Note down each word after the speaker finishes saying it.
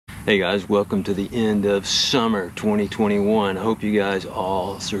Hey guys, welcome to the end of summer 2021. I hope you guys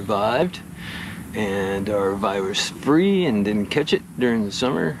all survived and are virus free and didn't catch it during the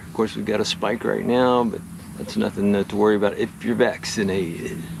summer. Of course, we've got a spike right now, but that's nothing to worry about if you're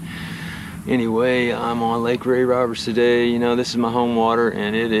vaccinated. Anyway, I'm on Lake Ray Roberts today. You know, this is my home water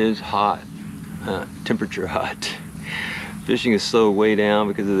and it is hot, temperature hot. Fishing is slowed way down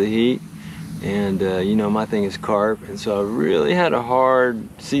because of the heat. And you know, my thing is carp, and so I really had a hard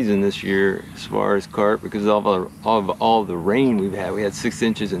season this year as far as carp because of all the rain we've had. We had 6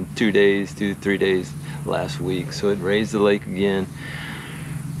 inches in 2 days, 2 to 3 days last week, so it raised the lake again.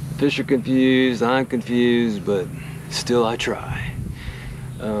 Fish are confused, I'm confused, but still I try.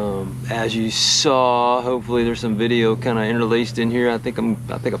 As you saw, hopefully there's some video kind of interlaced in here. I think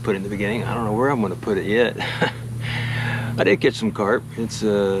I put it in the beginning. I don't know where I'm going to put it yet. I did catch some carp. It's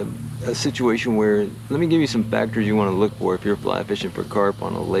a situation where, let me give you some factors you want to look for if you're fly fishing for carp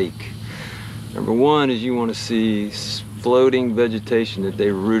on a lake. Number one is you want to see floating vegetation that they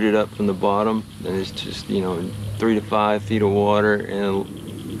rooted up from the bottom, and it's just, you know, 3 to 5 feet of water, and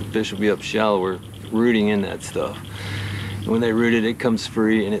the fish will be up shallower rooting in that stuff. And when they root it, it comes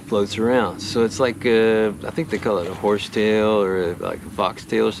free and it floats around. So it's like I think they call it a horsetail or like a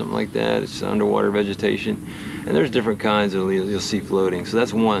foxtail or something like that. It's underwater vegetation, and there's different kinds that you'll see floating. So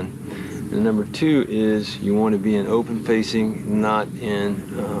that's one. And number two is you want to be in open facing, not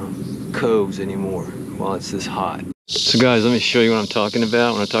in coves anymore while it's this hot. So guys, let me show you what I'm talking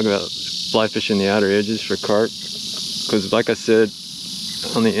about when I talk about fly fishing the outer edges for carp. Because like I said,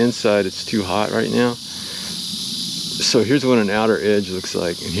 on the inside it's too hot right now. So here's what an outer edge looks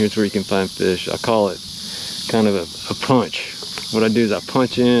like, and here's where you can find fish. I call it kind of a punch. What I do is I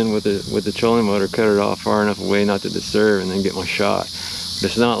punch in with the trolling motor, cut it off far enough away not to disturb, and then get my shot. But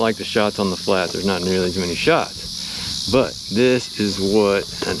it's not like the shots on the flat. There's not nearly as many shots. But this is what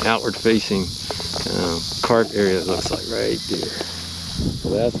an outward facing carp area looks like right there. So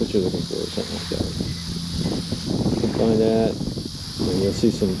that's what you're looking for, something like that. You can find that. And you'll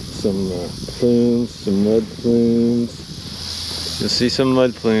see some plumes, some mud plumes. You'll see some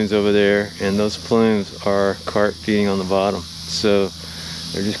mud plumes over there, and those plumes are carp feeding on the bottom. So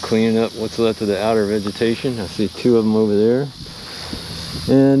they're just cleaning up what's left of the outer vegetation. I see 2 of them over there.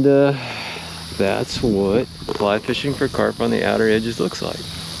 And that's what fly fishing for carp on the outer edges looks like.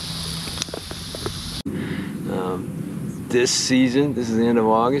 This season, this is the end of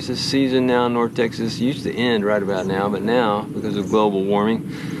August, this season now in North Texas used to end right about now, but now, because of global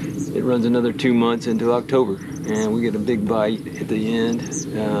warming, it runs another 2 months into October, and we get a big bite at the end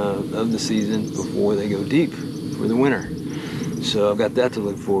of the season before they go deep for the winter. So I've got that to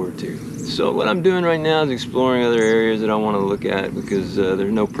look forward to. So what I'm doing right now is exploring other areas that I want to look at, because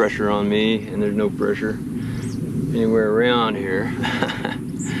there's no pressure on me, and there's no pressure anywhere around here.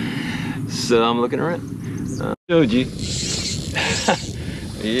 So I'm looking around. Showed you.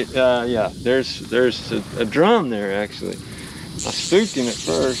 Yeah, there's a drum there actually. I spooked him at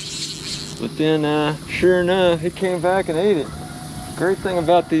first, but then sure enough, he came back and ate it. Great thing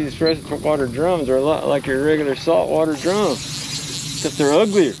about these freshwater drums, are a lot like your regular saltwater drums, except they're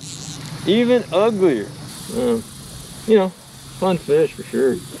uglier, even uglier. You know, fun fish for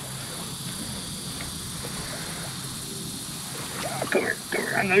sure. Oh, come here.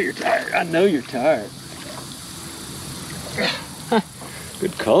 I know you're tired. I know you're tired.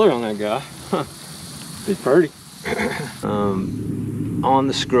 Good color on that guy. He's pretty. On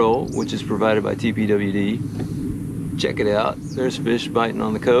the scroll, which is provided by TPWD, check it out. There's fish biting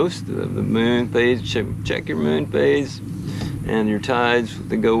on the coast. The moon phase, check your moon phase and your tides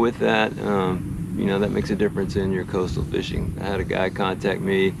that go with that. You know, that makes a difference in your coastal fishing. I had a guy contact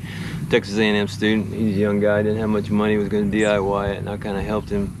me, Texas A&M student. He's a young guy, didn't have much money, was going to DIY it, and I kind of helped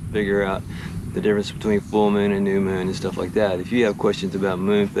him figure out the difference between full moon and new moon and stuff like that. If you have questions about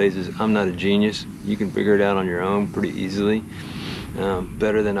moon phases, I'm not a genius. You can figure it out on your own pretty easily.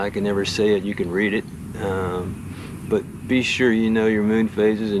 Better than I can ever say it, you can read it. But be sure you know your moon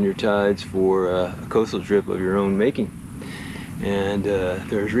phases and your tides for a coastal trip of your own making. And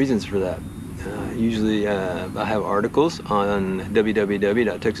there's reasons for that. Usually I have articles on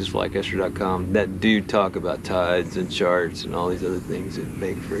www.texasflycaster.com that do talk about tides and charts and all these other things that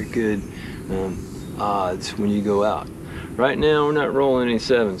make for good odds when you go out. Right now we're not rolling any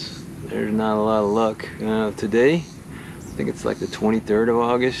 7s. There's not a lot of luck. Today, I think it's like the 23rd of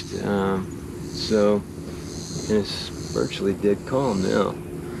August, so it's virtually dead calm now.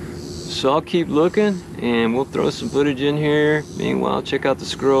 So I'll keep looking and we'll throw some footage in here. Meanwhile, check out the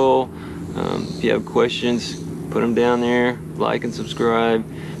scroll. If you have questions, put them down there. Like and subscribe.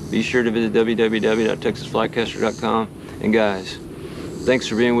 Be sure to visit www.texasflycaster.com. And guys, Thanks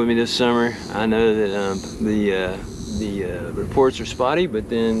for being with me this summer. I know that the reports are spotty, but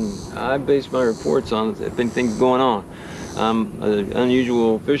then I base my reports on if anything's going on. I'm an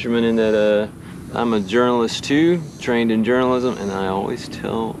unusual fisherman in that I'm a journalist too, trained in journalism, and I always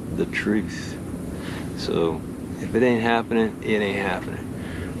tell the truth. So if it ain't happening, it ain't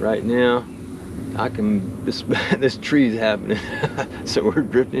happening. Right now, this tree's happening. So we're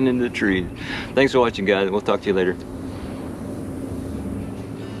drifting into the trees. Thanks for watching, guys. We'll talk to you later.